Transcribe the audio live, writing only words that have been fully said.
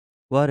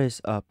What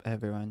is up,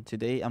 everyone?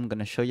 Today I'm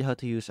gonna show you how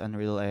to use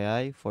Unreal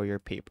AI for your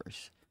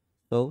papers.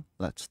 So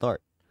let's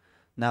start.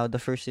 Now, the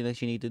first thing that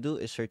you need to do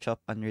is search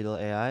up Unreal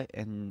AI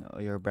in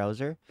your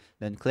browser,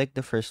 then click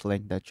the first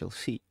link that you'll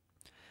see.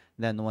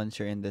 Then once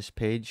you're in this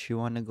page, you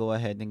want to go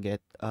ahead and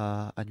get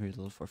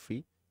Unreal for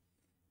free.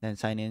 Then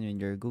sign in with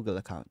your Google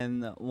account.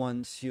 And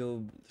once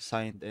you've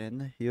signed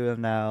in, you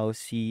will now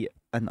see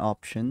an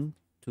option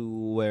to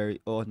where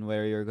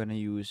you're gonna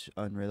use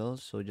Unreal.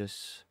 So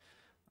just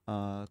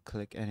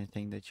click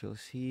anything that you'll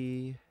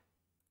see.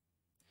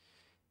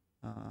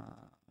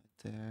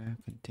 There,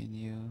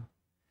 continue.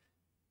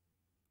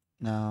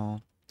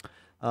 Now,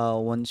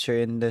 once you're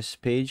in this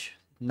page,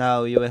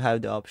 now you will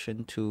have the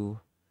option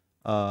to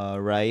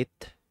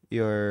write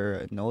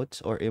your notes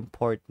or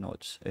import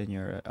notes in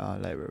your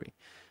library.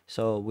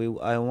 So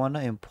I want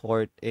to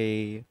import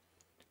a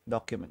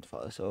document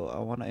file. So I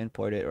want to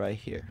import it right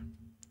here.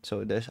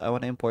 So I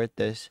want to import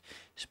this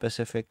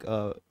specific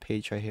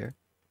page right here.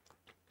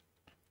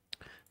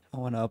 I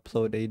want to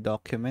upload a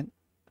document.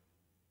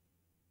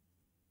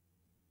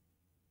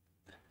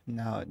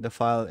 Now the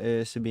file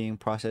is being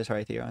processed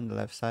right here on the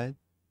left side.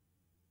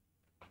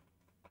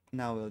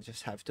 Now we'll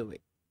just have to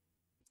wait.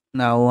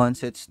 Now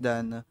once it's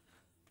done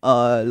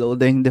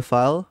loading the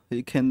file,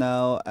 you can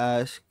now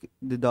ask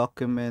the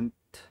document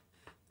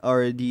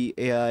or the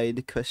AI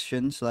the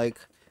questions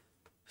like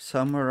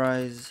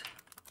summarize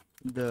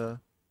the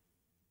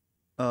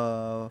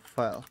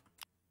file.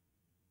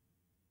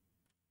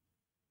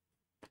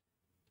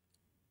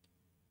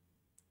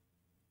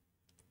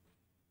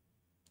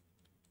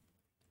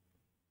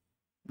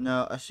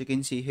 Now as you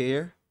can see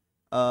here,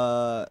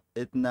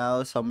 it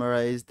now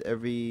summarized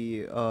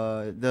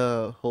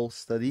the whole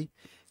study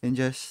in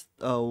just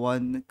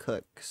one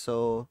click.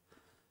 So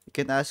you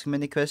can ask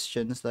many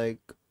questions like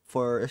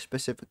for a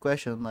specific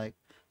question like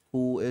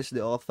who is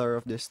the author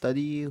of this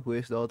study, who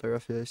is the author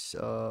of this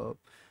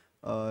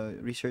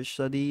research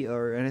study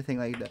or anything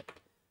like that.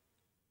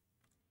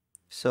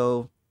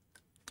 So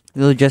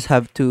you'll just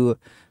have to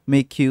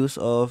make use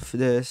of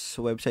this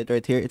website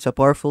right here. It's a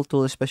powerful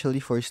tool, especially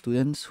for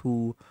students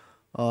who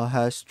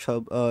has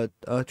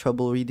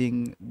trouble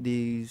reading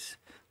these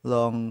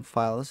long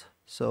files.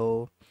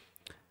 So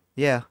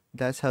yeah,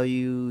 that's how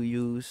you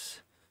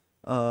use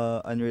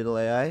Unreal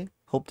AI.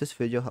 Hope this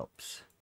video helps.